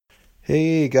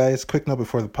Hey guys, quick note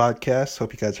before the podcast.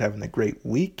 Hope you guys are having a great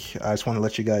week. I just want to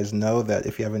let you guys know that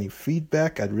if you have any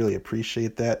feedback, I'd really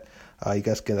appreciate that. You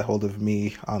guys get a hold of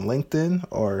me on LinkedIn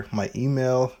or my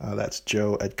email. That's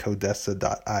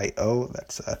joe@codessa.io.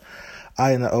 That's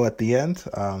I and the O at the end.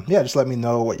 Yeah, just let me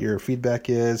know what your feedback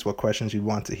is, what questions you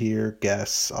want to hear,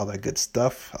 guests, all that good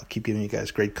stuff. I'll keep giving you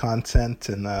guys great content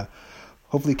and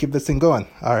hopefully keep this thing going.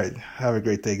 All right, have a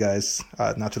great day, guys.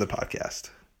 Now to the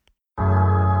podcast.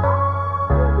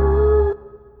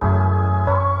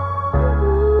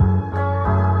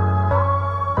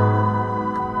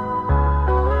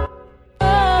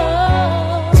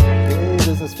 Hey,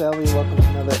 business family, welcome to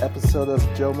another episode of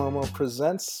Joe Momo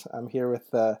Presents. I'm here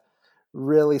with a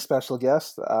really special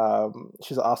guest.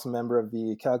 She's an awesome member of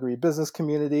the Calgary business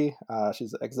community.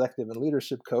 She's an executive and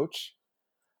leadership coach.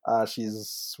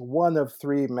 She's one of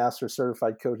three master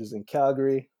certified coaches in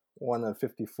Calgary, one of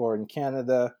 54 in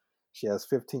Canada. She has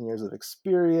 15 years of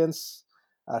experience.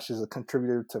 She's a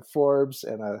contributor to Forbes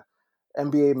and a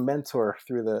MBA mentor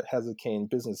through the Hezekiah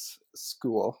Business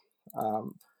School.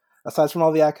 Aside from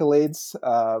all the accolades,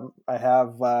 I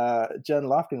have Jen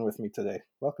Lofgren with me today.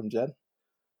 Welcome, Jen.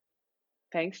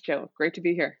 Thanks, Joe. Great to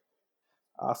be here.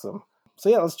 Awesome. So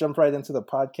yeah, let's jump right into the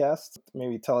podcast.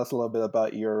 Maybe tell us a little bit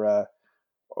about your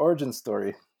origin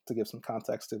story to give some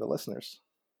context to the listeners.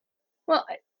 Well,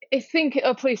 I think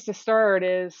a place to start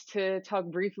is to talk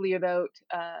briefly about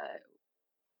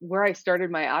where I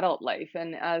started my adult life.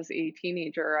 And as a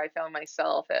teenager, I found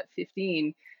myself at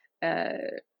 15 uh,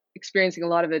 experiencing a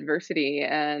lot of adversity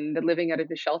and living out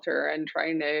of a shelter and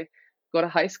trying to go to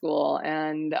high school.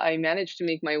 And I managed to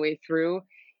make my way through.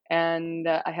 And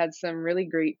I had some really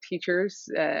great teachers,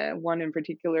 one in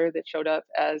particular that showed up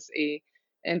as a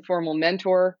informal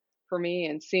mentor for me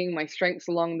and seeing my strengths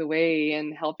along the way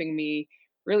and helping me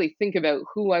really think about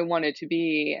who I wanted to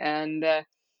be. And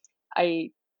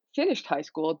I finished high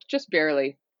school just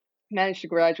barely, managed to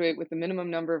graduate with the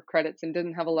minimum number of credits and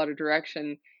didn't have a lot of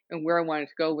direction in where I wanted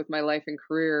to go with my life and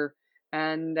career.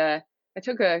 And I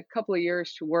took a couple of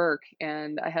years to work,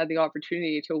 and I had the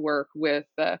opportunity to work with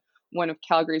one of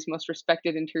Calgary's most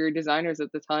respected interior designers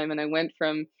at the time. And I went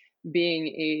from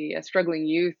being a struggling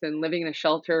youth and living in a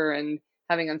shelter and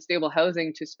having unstable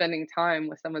housing to spending time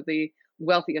with some of the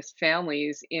wealthiest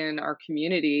families in our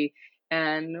community.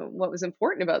 And what was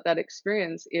important about that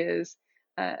experience is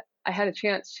uh, I had a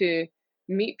chance to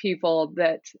meet people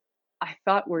that I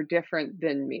thought were different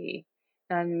than me.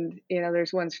 And,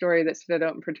 there's one story that stood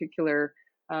out in particular.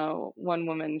 One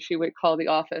woman, she would call the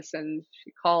office and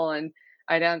she'd call and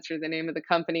I'd answer the name of the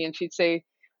company and she'd say,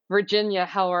 "Virginia,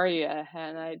 how are you?"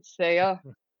 And I'd say, "Oh,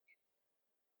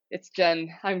 it's Jen.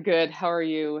 I'm good. How are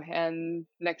you?" And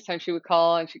next time she would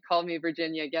call and she'd call me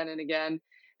Virginia again and again.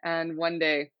 And one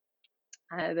day,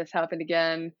 this happened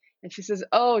again. And she says,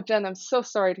 "Oh, Jen, I'm so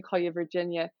sorry to call you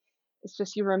Virginia. It's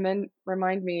just you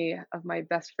remind me of my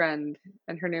best friend,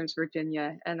 and her name's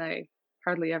Virginia, and I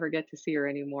hardly ever get to see her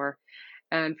anymore."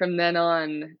 And from then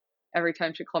on, every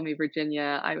time she called me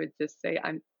Virginia, I would just say,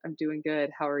 I'm doing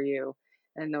good. How are you?"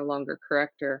 And no longer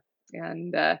correct her.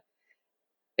 And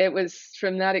it was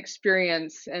from that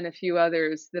experience and a few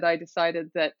others that I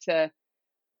decided that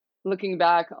looking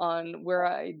back on where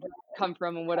I'd come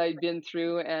from and what I'd been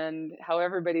through and how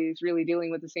everybody's really dealing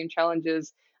with the same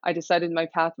challenges, I decided my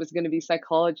path was going to be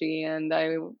psychology. And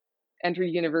I entered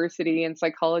university in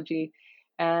psychology,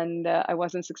 and I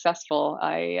wasn't successful.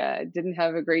 I didn't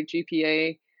have a great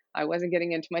GPA. I wasn't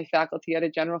getting into my faculty out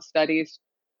of general studies.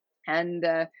 And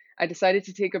I decided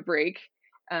to take a break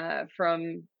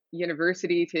from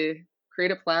university to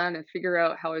create a plan and figure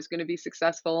out how I was going to be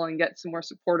successful and get some more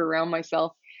support around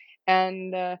myself.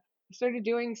 And I started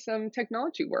doing some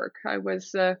technology work. I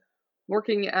was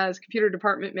working as computer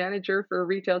department manager for a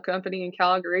retail company in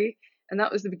Calgary. And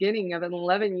that was the beginning of an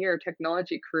 11-year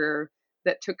technology career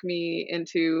that took me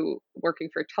into working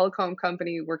for a telecom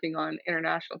company, working on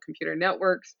international computer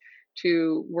networks,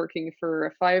 to working for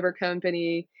a fiber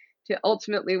company, to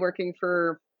ultimately working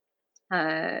for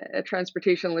a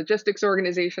transportation logistics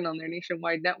organization on their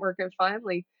nationwide network. And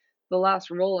finally, the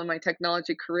last role in my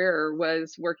technology career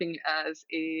was working as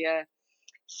a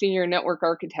senior network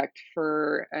architect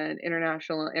for an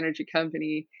international energy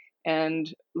company and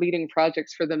leading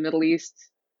projects for the Middle East,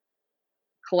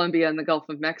 Colombia, and the Gulf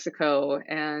of Mexico.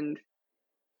 And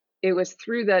it was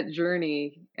through that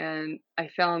journey, and I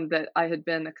found that I had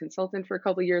been a consultant for a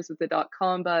couple of years with the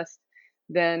dot-com bust,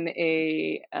 then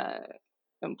a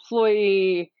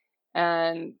employee,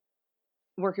 and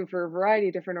working for a variety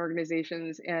of different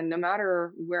organizations. And no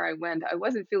matter where I went, I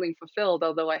wasn't feeling fulfilled,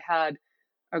 although I had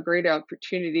a great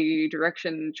opportunity,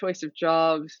 direction, choice of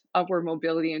jobs, upward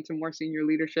mobility into more senior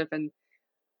leadership. And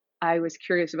I was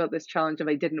curious about this challenge if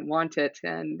I didn't want it.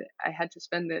 And I had to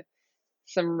spend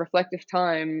some reflective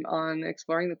time on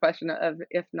exploring the question of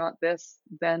if not this,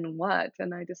 then what?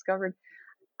 And I discovered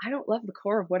I don't love the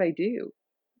core of what I do.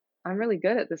 I'm really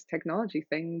good at this technology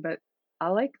thing, but I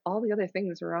like all the other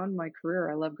things around my career.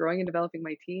 I love growing and developing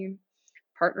my team,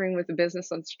 partnering with the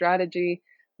business on strategy,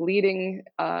 leading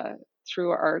through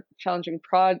our challenging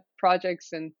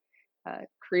projects, and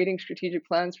creating strategic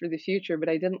plans for the future. But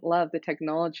I didn't love the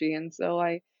technology, and so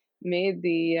I made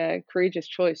the courageous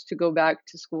choice to go back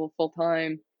to school full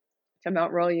time to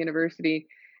Mount Royal University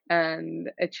and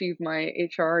achieve my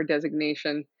HR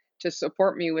designation to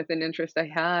support me with an interest I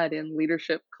had in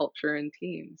leadership, culture, and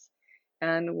teams.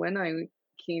 And when I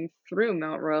came through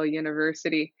Mount Royal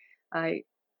University, I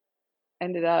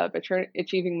ended up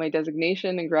achieving my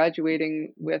designation and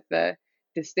graduating with a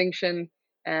distinction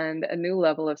and a new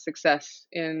level of success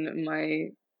in my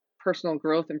personal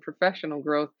growth and professional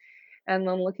growth. And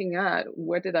then looking at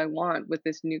what did I want with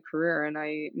this new career, and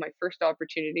I my first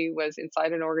opportunity was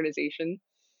inside an organization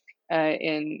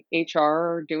in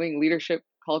HR, doing leadership,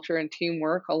 culture, and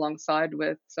teamwork alongside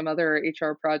with some other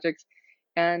HR projects.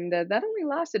 And that only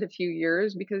lasted a few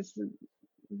years because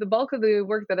the bulk of the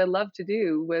work that I loved to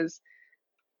do was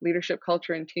leadership,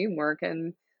 culture, and teamwork.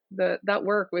 And that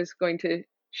work was going to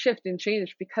shift and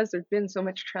change because there'd been so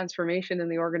much transformation in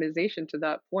the organization to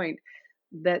that point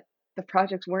that the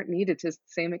projects weren't needed to the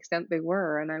same extent they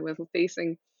were. And I was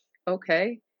facing,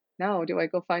 okay, now do I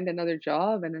go find another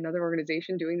job and another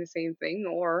organization doing the same thing,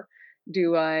 or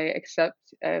do I accept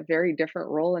a very different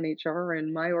role in HR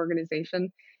in my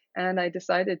organization? And I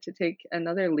decided to take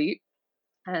another leap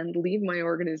and leave my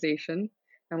organization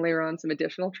and layer on some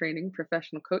additional training,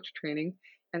 professional coach training,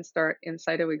 and start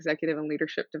Insido Executive and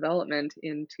Leadership Development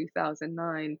in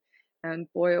 2009. And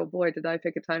boy, oh boy, did I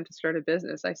pick a time to start a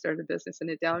business. I started a business in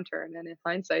a downturn. And in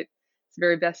hindsight, it's the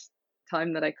very best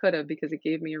time that I could have because it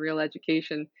gave me a real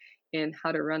education in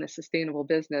how to run a sustainable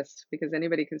business. Because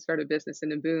anybody can start a business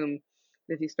in a boom.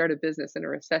 If you start a business in a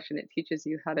recession, it teaches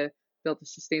you how to build a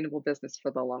sustainable business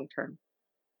for the long term.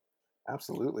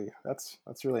 Absolutely. That's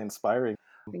really inspiring.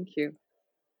 Thank you.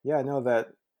 Yeah, I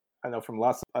know from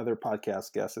lots of other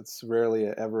podcast guests, it's rarely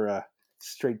ever a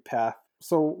straight path.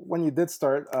 So when you did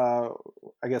start,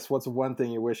 I guess what's one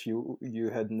thing you wish you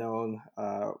had known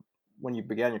when you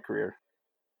began your career?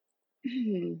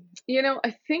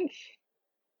 I think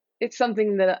it's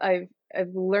something that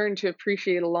I've learned to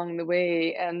appreciate along the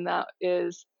way, and that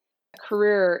is a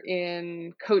career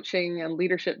in coaching and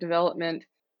leadership development.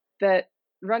 That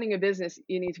running a business,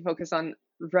 you need to focus on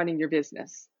running your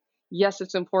business. Yes,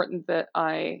 it's important that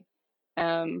I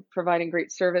am providing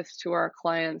great service to our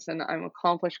clients, and I'm an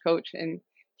accomplished coach and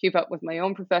keep up with my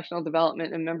own professional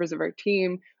development, and members of our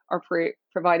team are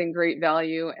providing great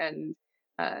value and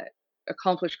uh,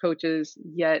 accomplished coaches.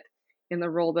 Yet, in the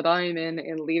role that I'm in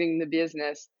leading the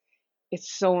business,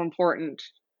 it's so important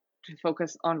to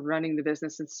focus on running the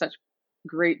business and such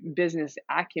great business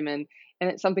acumen. And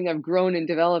it's something I've grown and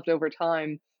developed over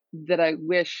time that I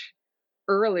wish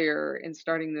earlier in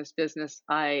starting this business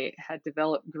I had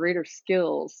developed greater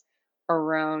skills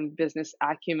around business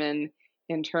acumen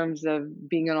in terms of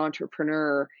being an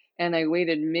entrepreneur. And I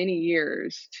waited many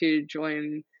years to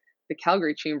join the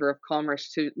Calgary Chamber of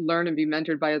Commerce to learn and be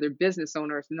mentored by other business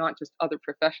owners, not just other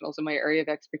professionals in my area of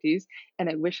expertise. And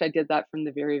I wish I did that from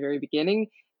the very, very beginning.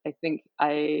 I think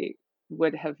I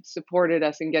would have supported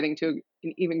us in getting to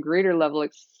an even greater level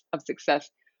of success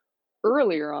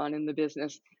earlier on in the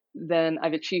business than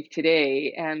I've achieved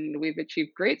today. And we've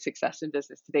achieved great success in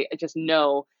business today. I just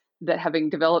know that having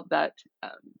developed that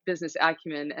business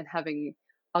acumen and having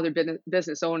other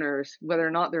business owners, whether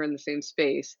or not they're in the same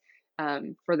space,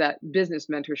 for that business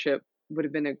mentorship would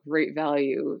have been a great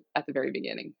value at the very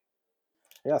beginning.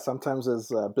 Yeah, sometimes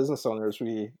as business owners,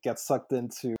 we get sucked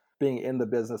into being in the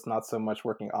business, not so much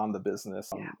working on the business.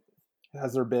 Yeah.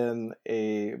 Has there been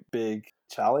a big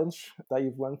challenge that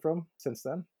you've learned from since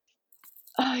then?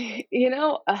 If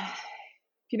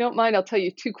you don't mind, I'll tell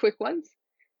you two quick ones.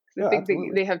 'Cause I Yeah, think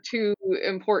absolutely. they have two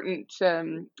important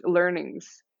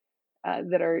learnings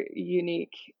that are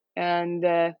unique. And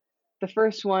the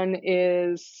first one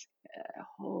is,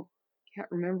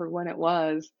 can't remember when it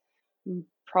was,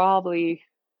 probably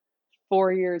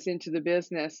 4 years into the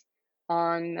business,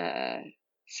 on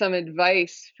some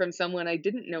advice from someone I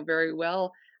didn't know very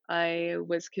well. I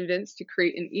was convinced to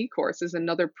create an e-course as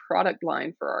another product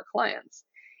line for our clients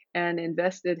and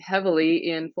invested heavily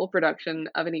in full production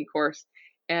of an e-course.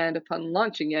 And upon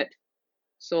launching it,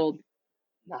 sold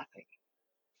nothing.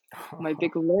 My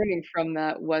big learning from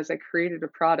that was I created a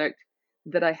product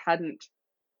that I hadn't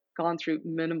gone through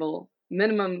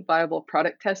minimum viable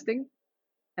product testing,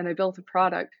 and I built a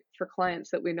product for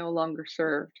clients that we no longer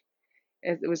served.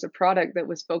 It was a product that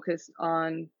was focused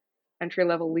on entry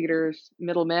level leaders,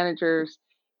 middle managers,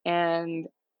 and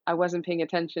I wasn't paying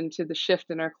attention to the shift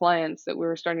in our clients that we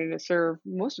were starting to serve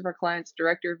most of our clients,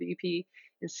 director, VP,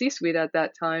 and C suite at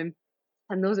that time.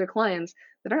 And those are clients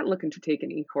that aren't looking to take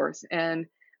an e course. And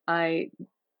I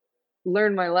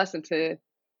learned my lesson to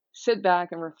sit back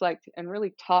and reflect and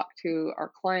really talk to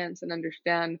our clients and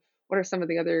understand what are some of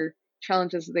the other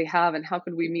challenges that they have and how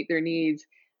could we meet their needs,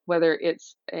 whether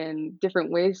it's in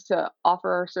different ways to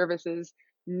offer our services,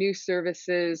 new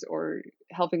services, or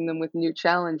helping them with new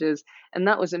challenges. And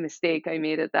that was a mistake I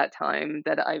made at that time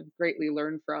that I've greatly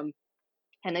learned from.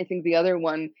 And I think the other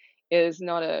one is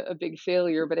not a big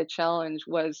failure, but a challenge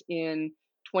was in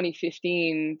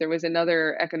 2015, there was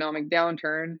another economic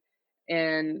downturn.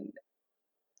 And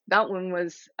that one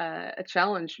was a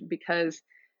challenge because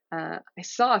I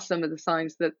saw some of the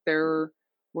signs that there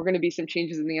were going to be some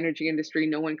changes in the energy industry.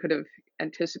 No one could have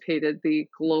anticipated the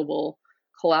global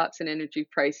collapse in energy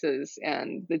prices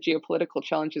and the geopolitical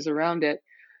challenges around it.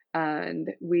 And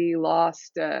we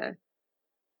lost 70%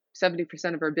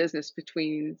 of our business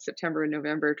between September and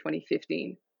November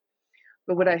 2015.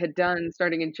 But what I Wow. had done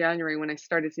starting in January, when I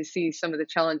started to see some of the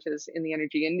challenges in the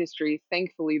energy industry,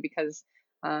 thankfully, because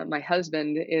my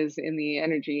husband is in the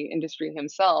energy industry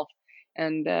himself.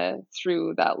 And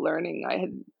through that learning, I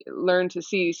had learned to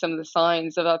see some of the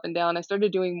signs of up and down. I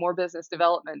started doing more business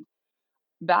development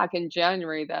back in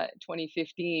January, that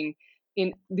 2015,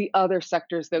 in the other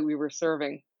sectors that we were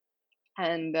serving.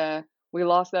 And we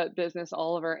lost that business,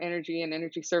 all of our energy and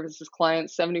energy services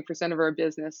clients, 70% of our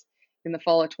business in the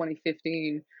fall of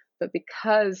 2015. But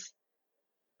because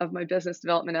of my business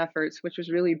development efforts, which was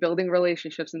really building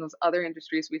relationships in those other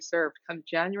industries we served, come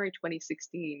January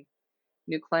 2016,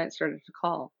 new clients started to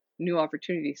call, new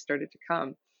opportunities started to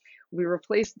come. We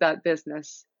replaced that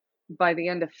business by the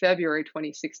end of February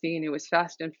 2016. It was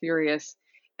fast and furious.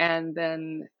 And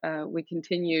then we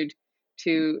continued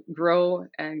to grow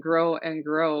and grow and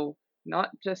grow, not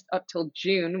just up till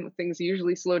June. Things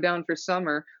usually slow down for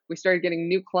summer. We started getting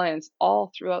new clients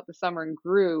all throughout the summer and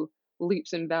grew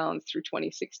leaps and bounds through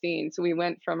 2016. So we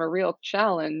went from a real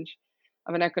challenge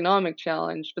of an economic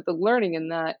challenge, but the learning in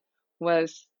that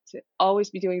was to always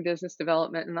be doing business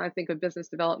development. And I think of business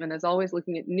development as always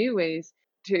looking at new ways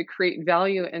to create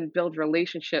value and build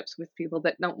relationships with people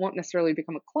that don't won't necessarily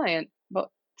become a client, but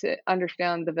to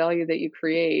understand the value that you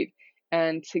create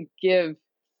and to give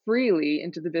freely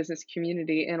into the business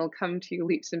community, and it'll come to you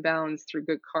leaps and bounds through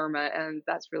good karma. And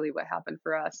that's really what happened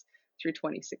for us through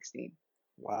 2016.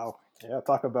 Wow. Yeah,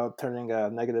 talk about turning a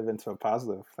negative into a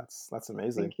positive. That's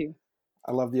amazing. Thank you.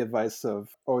 I love the advice of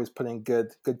always putting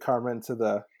good karma into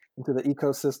the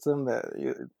ecosystem.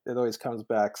 It always comes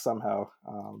back somehow.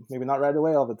 Maybe not right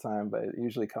away all the time, but it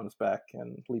usually comes back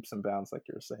in leaps and bounds, like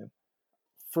you were saying.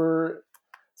 For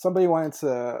somebody wanting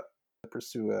to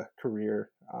pursue a career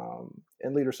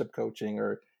in leadership coaching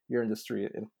or your industry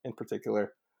in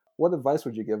particular, what advice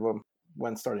would you give them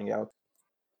when starting out?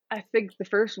 I think the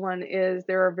first one is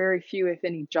there are very few, if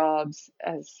any, jobs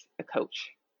as a coach.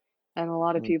 And a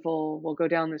lot of Mm, people will go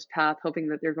down this path hoping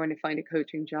that they're going to find a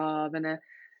coaching job. And a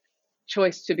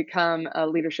choice to become a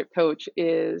leadership coach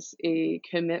is a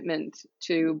commitment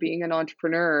to being an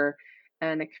entrepreneur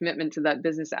and a commitment to that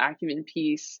business acumen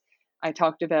piece I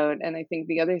talked about. And I think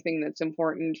the other thing that's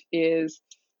important is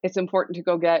it's important to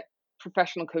go get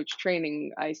professional coach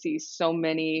training. I see so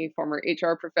many former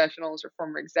HR professionals or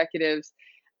former executives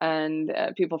and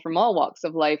people from all walks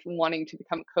of life wanting to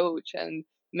become a coach, and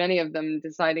many of them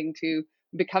deciding to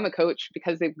become a coach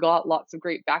because they've got lots of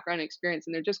great background experience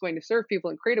and they're just going to serve people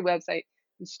and create a website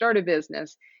and start a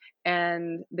business.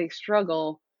 And they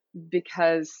struggle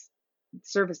because the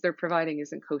service they're providing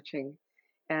isn't coaching.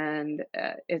 And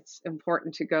it's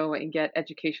important to go and get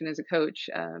education as a coach.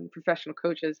 Professional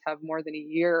coaches have more than a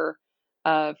year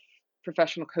of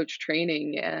professional coach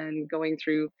training and going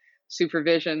through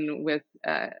supervision with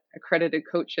accredited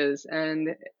coaches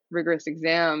and rigorous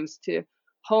exams to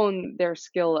hone their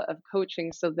skill of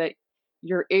coaching so that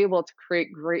you're able to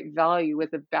create great value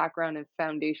with the background and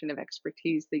foundation of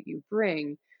expertise that you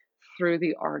bring through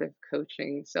the art of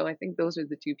coaching. So I think those are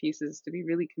the two pieces: to be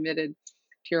really committed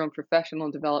to your own professional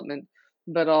development,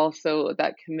 but also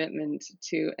that commitment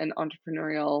to an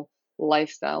entrepreneurial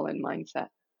lifestyle and mindset.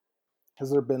 Has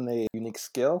there been a unique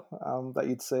skill that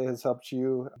you'd say has helped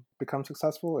you become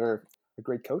successful or a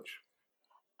great coach?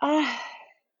 Ah,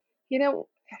 you know,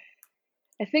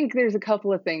 I think there's a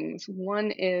couple of things.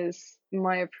 One is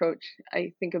my approach.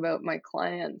 I think about my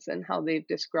clients and how they've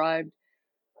described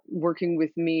working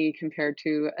with me compared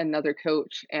to another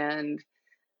coach. And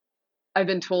I've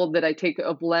been told that I take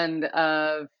a blend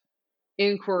of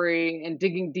inquiry and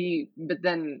digging deep, but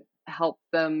then help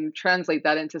them translate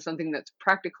that into something that's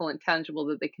practical and tangible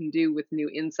that they can do with new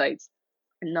insights,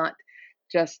 and not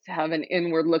just have an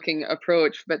inward looking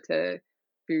approach, but to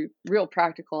be real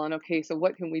practical on, okay, so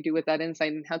what can we do with that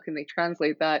insight and how can they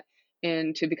translate that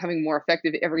into becoming more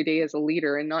effective every day as a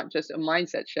leader, and not just a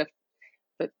mindset shift,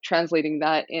 but translating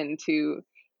that into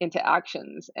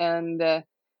actions. And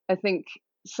I think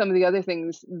some of the other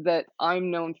things that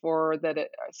I'm known for, that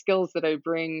skills that I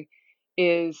bring,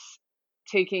 is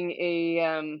taking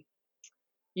a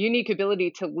unique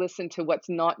ability to listen to what's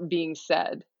not being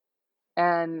said.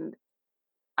 And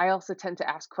I also tend to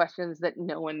ask questions that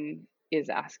no one is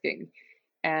asking.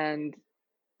 And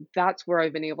that's where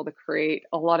I've been able to create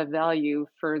a lot of value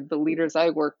for the leaders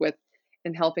I work with,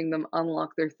 in helping them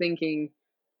unlock their thinking,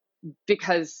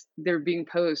 because they're being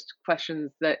posed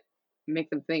questions that make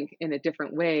them think in a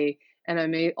different way. And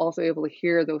I'm also able to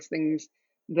hear those things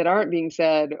that aren't being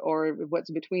said, or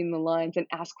what's between the lines, and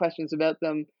ask questions about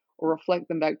them or reflect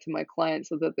them back to my clients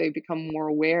so that they become more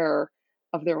aware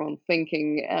of their own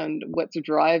thinking and what's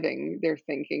driving their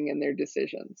thinking and their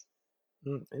decisions.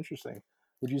 Interesting.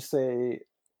 Would you say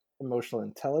emotional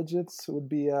intelligence would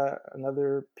be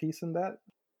another piece in that?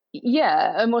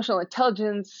 Yeah, emotional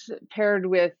intelligence paired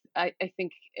with, I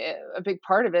think a big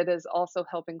part of it is also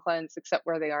helping clients accept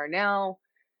where they are now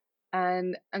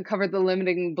and uncover the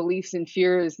limiting beliefs and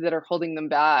fears that are holding them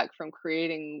back from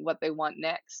creating what they want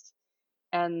next.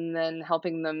 And then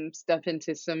helping them step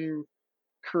into some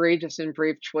courageous and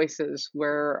brave choices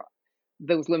where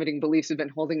those limiting beliefs have been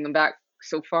holding them back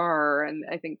so far. And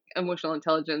I think emotional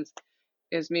intelligence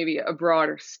is maybe a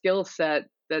broader skill set,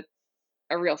 that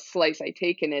a real slice I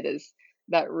take in it is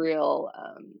that real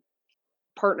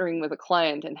partnering with a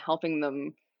client and helping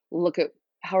them look at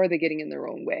how are they getting in their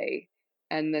own way,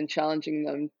 and then challenging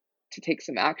them to take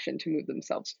some action to move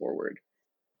themselves forward.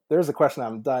 There's a question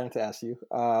I'm dying to ask you.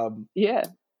 Yeah.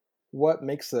 What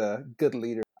makes a good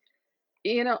leader?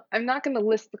 I'm not going to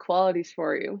list the qualities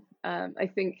for you. I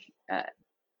think uh,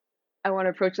 I want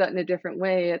to approach that in a different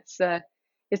way. It's a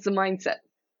mindset,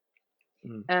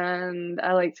 Mm, and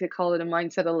I like to call it a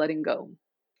mindset of letting go.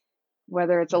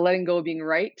 Whether it's a letting go of being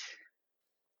right,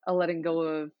 a letting go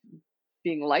of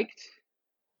being liked,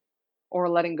 or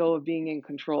letting go of being in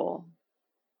control.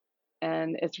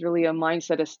 And it's really a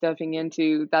mindset of stepping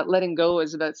into that. Letting go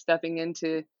is about stepping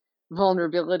into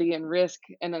vulnerability and risk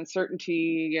and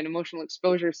uncertainty and emotional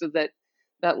exposure, so that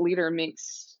that leader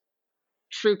makes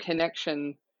true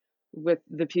connection with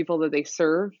the people that they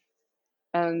serve,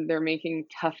 and they're making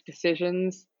tough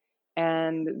decisions,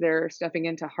 and they're stepping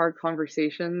into hard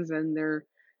conversations, and they're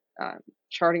uh,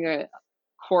 charting a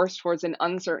course towards an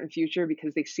uncertain future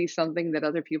because they see something that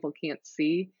other people can't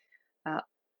see. uh,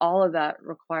 all of that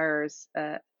requires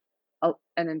an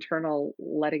internal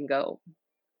letting go.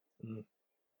 mm,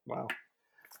 wow,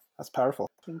 that's powerful.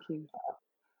 Thank you.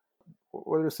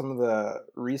 What are some of the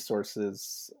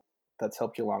resources that's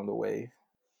helped you along the way?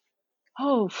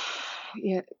 Oh,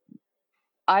 yeah.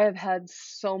 I have had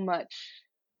so much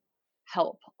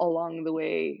help along the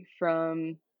way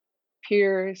from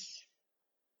peers,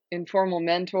 informal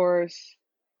mentors.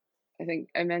 I think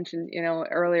I mentioned,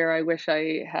 earlier, I wish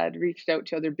I had reached out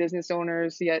to other business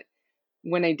owners, yet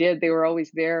when I did, they were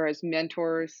always there as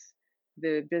mentors.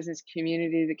 The business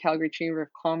community, the Calgary Chamber of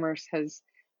Commerce, has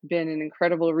been an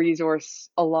incredible resource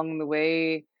along the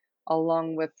way,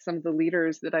 along with some of the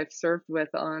leaders that I've served with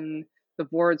on the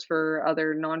boards for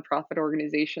other nonprofit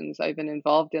organizations I've been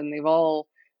involved in. They've all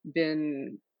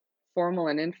been formal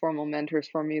and informal mentors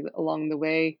for me along the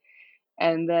way.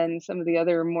 And then some of the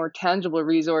other more tangible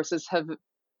resources have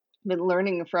been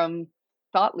learning from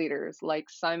thought leaders like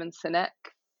Simon Sinek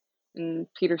and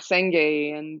Peter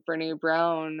Senge and Brene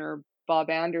Brown, or Bob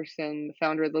Anderson, the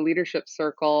founder of the Leadership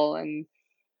Circle, and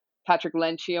Patrick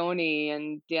Lencioni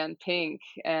and Dan Pink,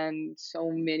 and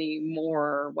so many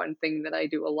more. One thing that I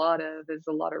do a lot of is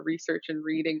a lot of research and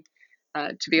reading,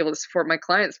 to be able to support my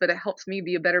clients, but it helps me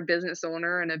be a better business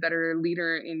owner and a better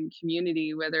leader in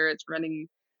community, whether it's running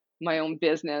my own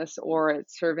business, or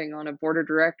it's serving on a board of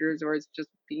directors, or it's just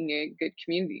being a good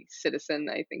community citizen.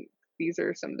 I think these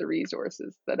are some of the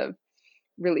resources that have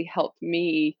really helped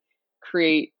me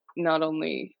create not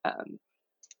only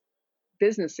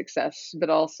business success, but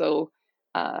also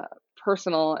uh,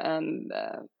 personal and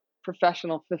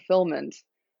professional fulfillment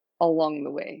along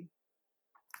the way.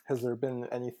 Has there been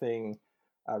anything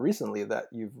recently that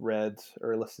you've read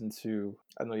or listened to?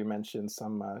 I know you mentioned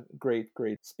some great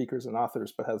speakers and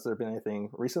authors, but has there been anything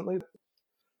recently?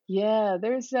 Yeah,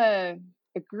 there's a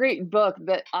great book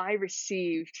that I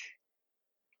received,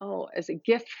 as a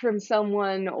gift from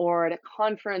someone or at a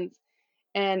conference,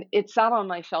 and it sat on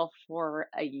my shelf for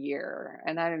a year.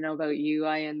 And I don't know about you,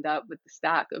 I end up with the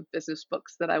stack of business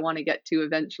books that I want to get to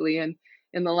eventually. And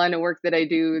in the line of work that I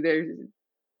do, there's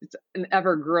it's an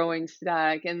ever growing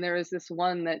stack. And there was this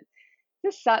one that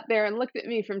just sat there and looked at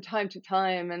me from time to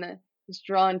time, and I was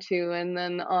drawn to. And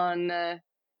then on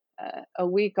a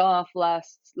week off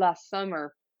last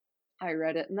summer, I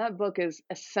read it, and that book is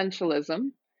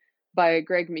Essentialism by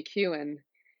Greg McKeown,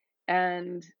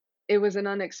 and it was an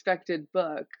unexpected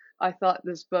book. I thought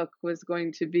this book was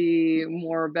going to be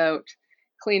more about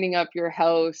cleaning up your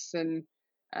house and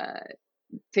uh,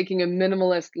 taking a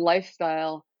minimalist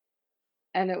lifestyle,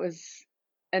 and it was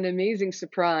an amazing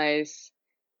surprise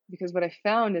because what I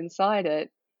found inside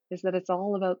it is that it's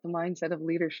all about the mindset of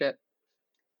leadership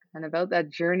and about that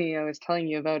journey I was telling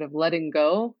you about of letting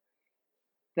go,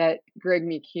 that Greg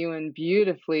McKeown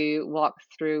beautifully walks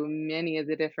through many of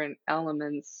the different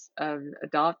elements of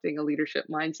adopting a leadership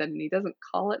mindset. And he doesn't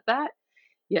call it that.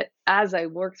 Yet, as I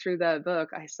worked through that book,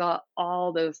 I saw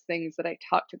all those things that I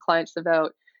talk to clients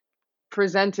about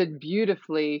presented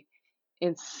beautifully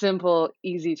in simple,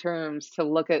 easy terms to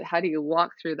look at how do you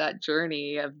walk through that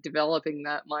journey of developing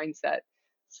that mindset.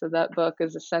 So that book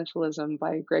is Essentialism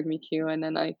by Greg McKeown,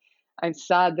 and I'm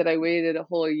sad that I waited a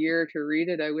whole year to read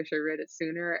it. I wish I read it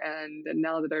sooner, and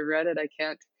now that I read it, I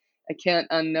can't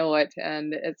unknow it,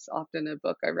 and it's often a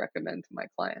book I recommend to my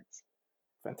clients.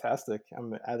 Fantastic.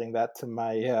 I'm adding that to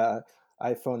my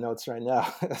iPhone notes right now.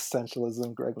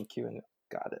 Essentialism, Greg McEwen.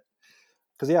 Got it.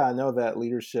 Because, yeah, I know that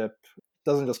leadership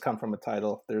doesn't just come from a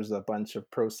title. There's a bunch of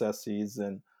processes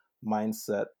and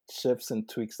mindset shifts and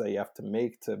tweaks that you have to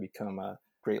make to become a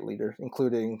great leader,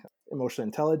 including emotional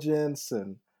intelligence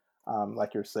and,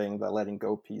 like you're saying, the letting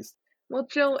go piece. Well,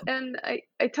 Joe, and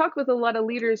I talk with a lot of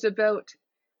leaders about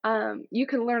you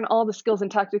can learn all the skills and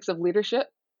tactics of leadership.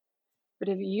 But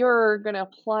if you're going to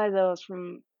apply those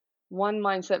from one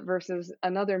mindset versus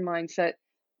another mindset,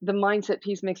 the mindset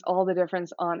piece makes all the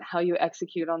difference on how you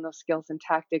execute on those skills and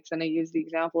tactics. And I use the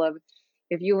example of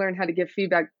if you learn how to give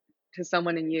feedback to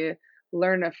someone and you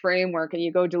learn a framework and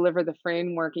you go deliver the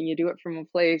framework and you do it from a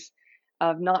place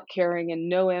of not caring and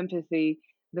no empathy,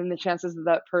 then the chances of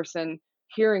that person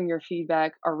hearing your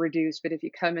feedback are reduced. But if you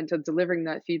come into delivering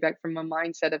that feedback from a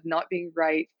mindset of not being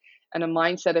right, and a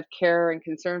mindset of care and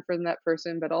concern for that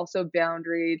person, but also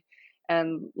boundaried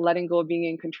and letting go of being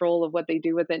in control of what they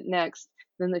do with it next,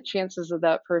 then the chances of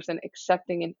that person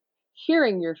accepting and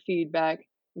hearing your feedback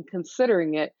and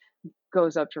considering it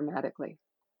goes up dramatically.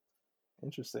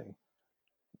 Interesting.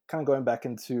 Kind of going back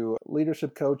into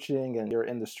leadership coaching and your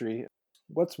industry,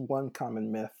 what's one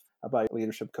common myth about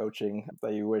leadership coaching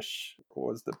that you wish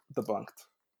was debunked?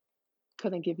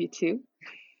 Could I give you two?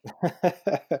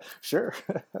 Sure.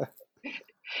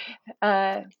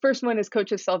 First one is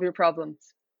coaches solve your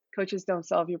problems. Coaches don't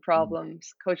solve your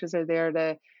problems. Coaches are there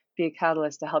to be a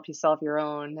catalyst to help you solve your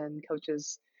own. And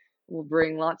coaches will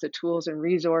bring lots of tools and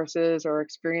resources or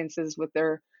experiences with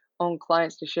their own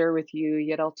clients to share with you.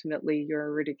 Yet ultimately,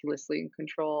 you're ridiculously in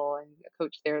control. And a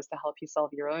coach there is to help you solve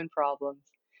your own problems.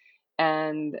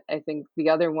 And I think the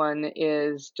other one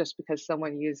is just because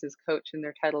someone uses coach in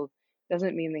their title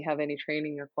doesn't mean they have any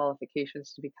training or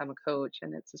qualifications to become a coach.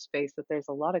 And it's a space that there's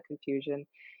a lot of confusion.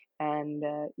 And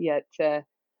yet,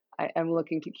 I am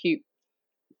looking to keep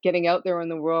getting out there in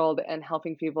the world and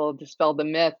helping people dispel the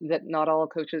myth that not all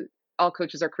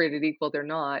coaches are created equal. They're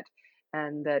not,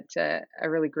 and that a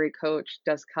really great coach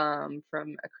does come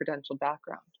from a credentialed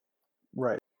background.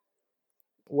 Right.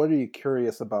 What are you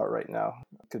curious about right now?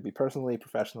 It could be personally,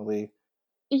 professionally.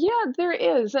 Yeah, there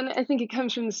is, and I think it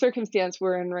comes from the circumstance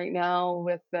we're in right now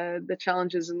with the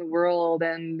challenges in the world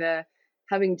and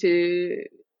having to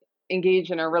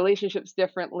engage in our relationships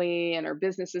differently and our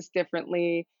businesses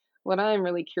differently. What I'm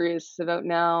really curious about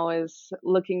now is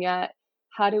looking at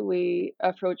how do we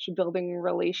approach building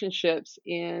relationships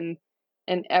in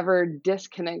an ever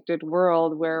disconnected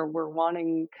world where we're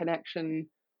wanting connection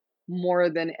more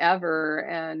than ever.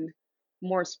 And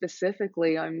more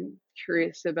specifically, I'm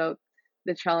curious about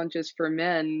the challenges for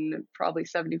men. Probably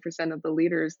 70% of the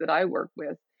leaders that I work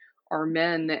with are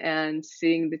men, and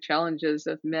seeing the challenges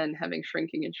of men having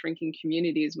shrinking and shrinking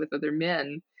communities with other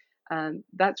men.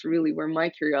 That's really where my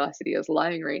curiosity is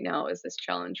lying right now, is this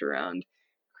challenge around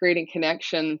creating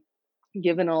connection,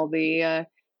 given all the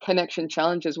connection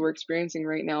challenges we're experiencing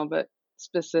right now, but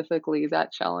specifically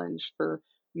that challenge for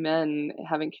men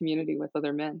having community with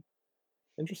other men.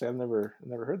 Interesting. I've never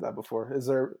heard that before. Is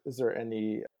there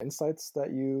any insights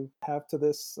that you have to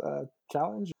this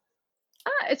challenge?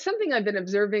 It's something I've been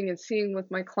observing and seeing with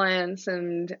my clients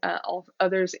and all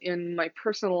others in my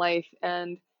personal life,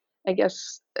 and I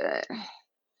guess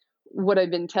what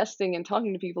I've been testing and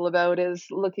talking to people about is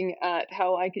looking at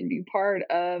how I can be part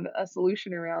of a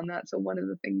solution around that. So one of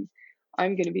the things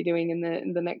I'm going to be doing in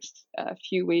the next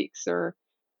few weeks or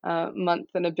month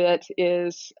and a bit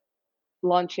is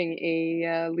launching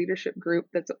a leadership group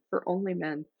that's for only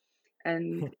men,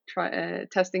 and try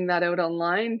testing that out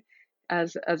online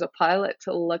as a pilot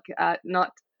to look at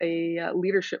not a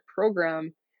leadership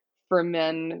program for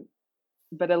men,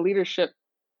 but a leadership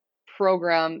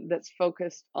program that's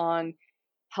focused on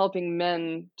helping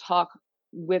men talk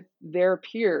with their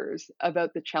peers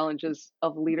about the challenges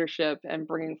of leadership and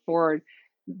bringing forward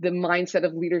the mindset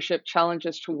of leadership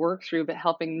challenges to work through, but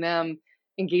helping them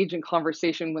engage in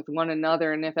conversation with one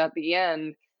another. And if at the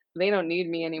end they don't need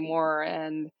me anymore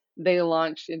and they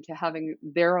launch into having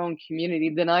their own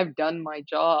community, then I've done my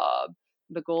job.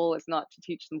 The goal is not to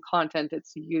teach them content,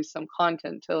 it's to use some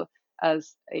content to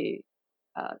as a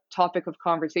topic of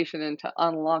conversation and to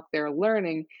unlock their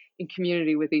learning in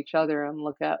community with each other and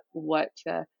look at what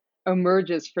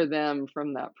emerges for them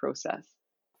from that process.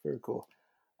 Very cool.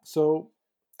 So,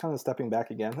 kind of stepping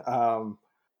back again,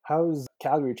 how's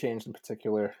Calgary changed in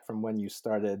particular from when you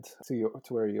started to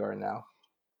where you are now?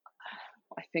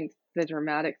 I think the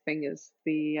dramatic thing is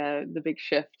the big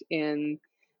shift in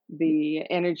the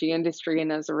energy industry,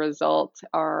 and as a result,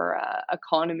 our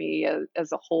economy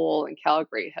as a whole in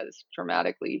Calgary has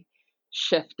dramatically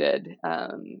shifted.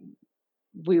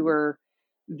 We were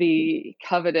the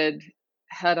coveted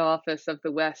head office of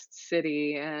the West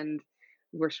City, and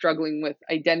we're struggling with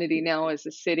identity now as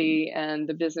a city, and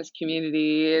the business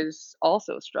community is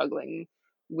also struggling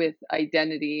with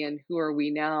identity and who are we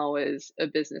now as a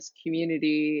business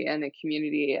community and a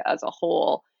community as a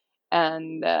whole.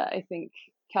 And I think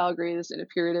Calgary is in a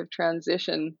period of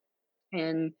transition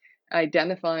and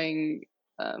identifying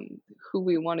who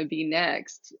we want to be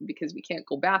next, because we can't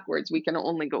go backwards, we can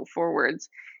only go forwards.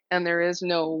 And there is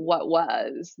no what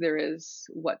was, there is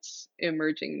what's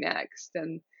emerging next.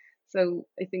 And so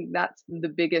I think that's the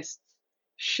biggest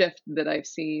shift that I've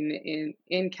seen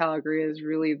in Calgary, is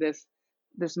really this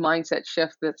mindset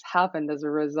shift that's happened as a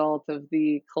result of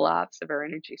the collapse of our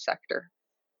energy sector.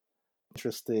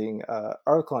 Interesting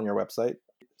article on your website,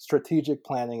 strategic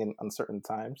planning in uncertain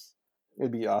times.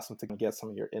 It'd be awesome to get some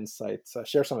of your insights,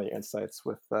 share some of your insights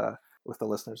with the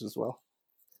listeners as well.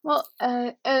 Well,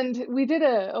 and we did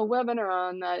a webinar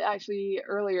on that actually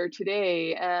earlier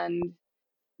today, and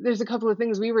there's a couple of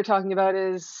things we were talking about.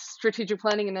 Is strategic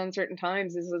planning in uncertain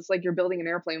times is it's like you're building an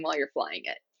airplane while you're flying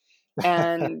it,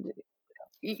 and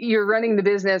you're running the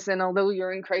business, and although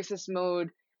you're in crisis mode,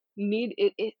 need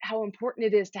it how important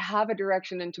it is to have a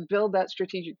direction and to build that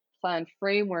strategic plan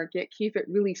framework, yet keep it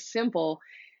really simple.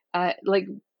 Like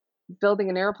building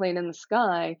an airplane in the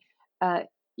sky, uh,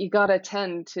 you got to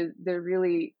tend to the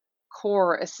really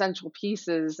core essential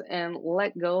pieces and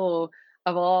let go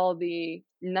of all the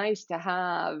nice to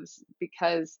haves,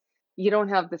 because you don't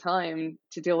have the time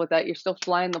to deal with that. You're still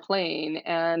flying the plane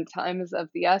and time is of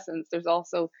the essence. There's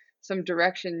also some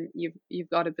direction you've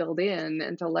got to build in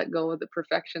and to let go of the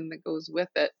perfection that goes with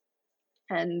it.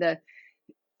 And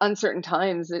uncertain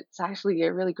times, it's actually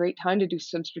a really great time to do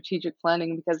some strategic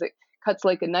planning, because it cuts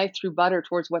like a knife through butter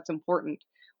towards what's important.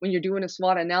 When you're doing a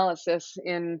SWOT analysis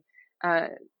in uh,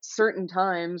 certain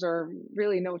times, or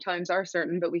really no times are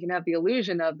certain, but we can have the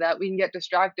illusion of that, we can get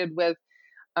distracted with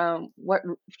what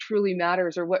truly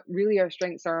matters, or what really our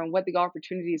strengths are, and what the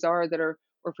opportunities are that are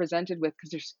we're presented with,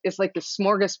 because it's like the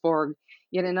smorgasbord.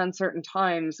 Yet in uncertain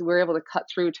times, we're able to cut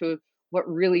through to what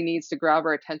really needs to grab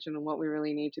our attention and what we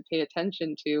really need to pay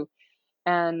attention to.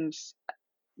 And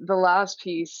the last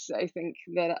piece I think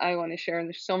that I want to share, and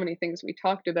there's so many things we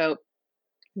talked about,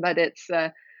 but it's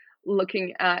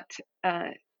looking at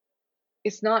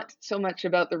it's not so much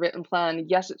about the written plan.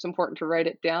 Yes, it's important to write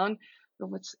it down,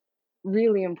 but what's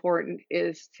really important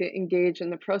is to engage in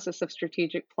the process of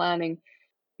strategic planning,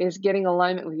 is getting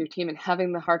alignment with your team and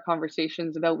having the hard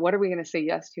conversations about what are we going to say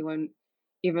yes to, and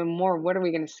even more, what are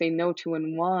we going to say no to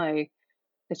and why.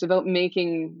 It's about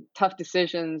making tough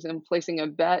decisions and placing a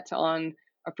bet on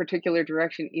a particular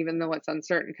direction, even though it's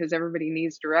uncertain, because everybody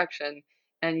needs direction.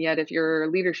 And yet, if your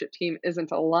leadership team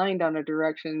isn't aligned on a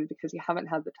direction because you haven't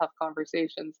had the tough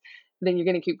conversations, then you're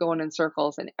going to keep going in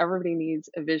circles. And everybody needs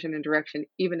a vision and direction,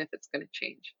 even if it's going to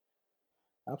change.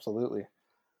 Absolutely.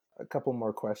 a couple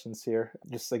more questions here.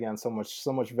 Just again, so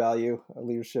much value,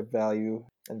 leadership value,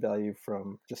 and value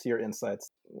from just your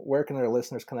insights. Where can our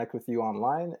listeners connect with you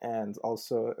online? And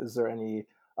also, is there any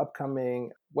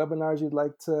upcoming webinars you'd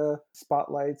like to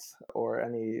spotlight, or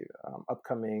any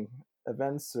upcoming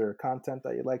events or content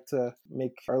that you'd like to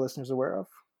make our listeners aware of?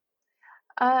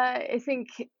 I think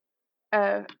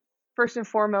uh, first and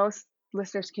foremost,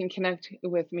 listeners can connect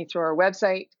with me through our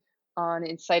website on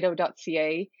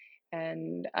incito.ca.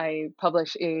 And I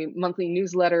publish a monthly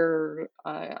newsletter,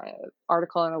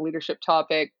 article on a leadership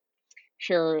topic,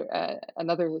 share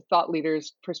another thought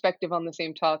leader's perspective on the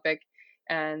same topic,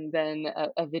 and then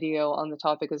a video on the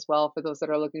topic as well for those that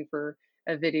are looking for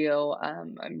a video.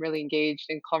 I'm really engaged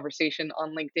in conversation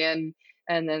on LinkedIn,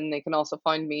 and then they can also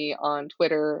find me on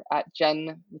Twitter at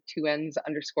Jen with two N's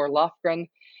underscore Lofgren.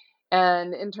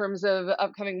 And in terms of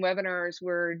upcoming webinars,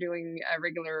 we're doing a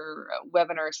regular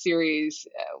webinar series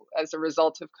as a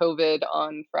result of COVID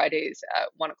on Fridays at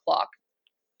 1 o'clock.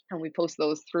 And we post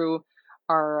those through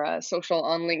our social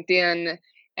on LinkedIn.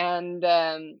 And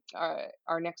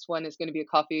our next one is going to be a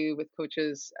coffee with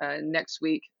coaches next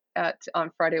week on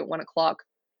Friday at 1 o'clock.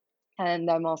 And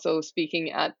I'm also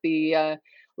speaking at the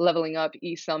Leveling Up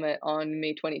E-Summit on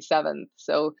May 27th.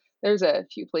 So there's a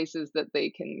few places that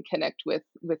they can connect with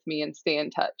me and stay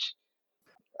in touch.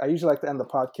 I usually like to end the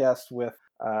podcast with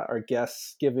our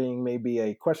guests giving maybe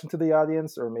a question to the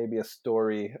audience, or maybe a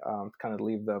story to kind of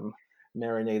leave them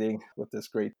marinating with this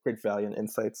great value and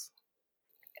insights.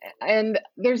 And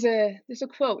there's a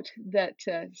quote that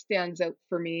stands out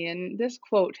for me, and this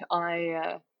quote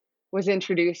I was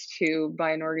introduced to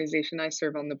by an organization I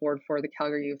serve on the board for, the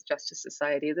Calgary Youth Justice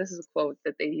Society. This is a quote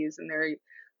that they use in their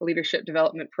leadership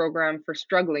development program for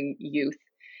struggling youth.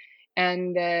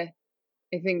 And I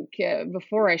think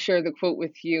before I share the quote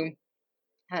with you,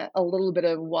 a little bit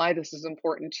of why this is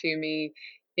important to me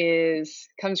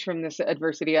comes from this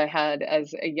adversity I had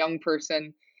as a young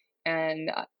person, and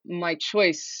my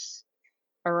choice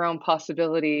around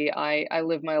possibility. I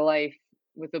live my life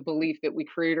with a belief that we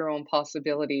create our own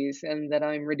possibilities, and that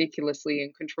I'm ridiculously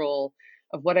in control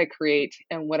of what I create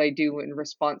and what I do in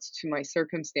response to my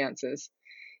circumstances.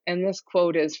 And this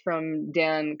quote is from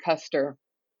Dan Custer,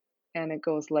 and it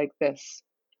goes like this: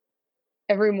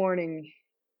 Every morning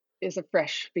is a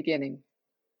fresh beginning.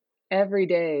 Every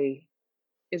day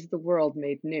is the world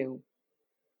made new.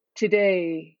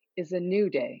 Today is a new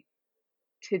day.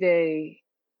 Today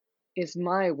is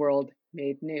my world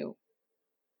made new.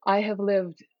 I have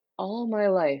lived all my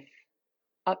life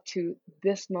up to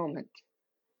this moment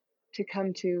to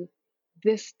come to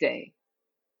this day.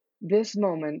 This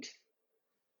moment,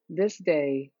 this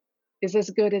day, is as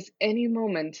good as any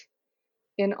moment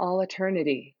in all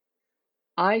eternity.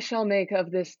 I shall make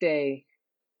of this day,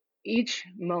 each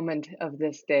moment of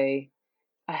this day,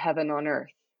 a heaven on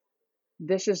earth.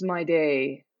 This is my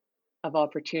day of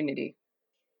opportunity.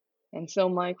 And so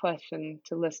my question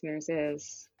to listeners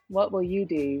is, what will you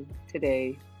do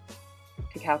today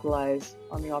to capitalize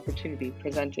on the opportunity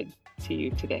presented to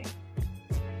you today?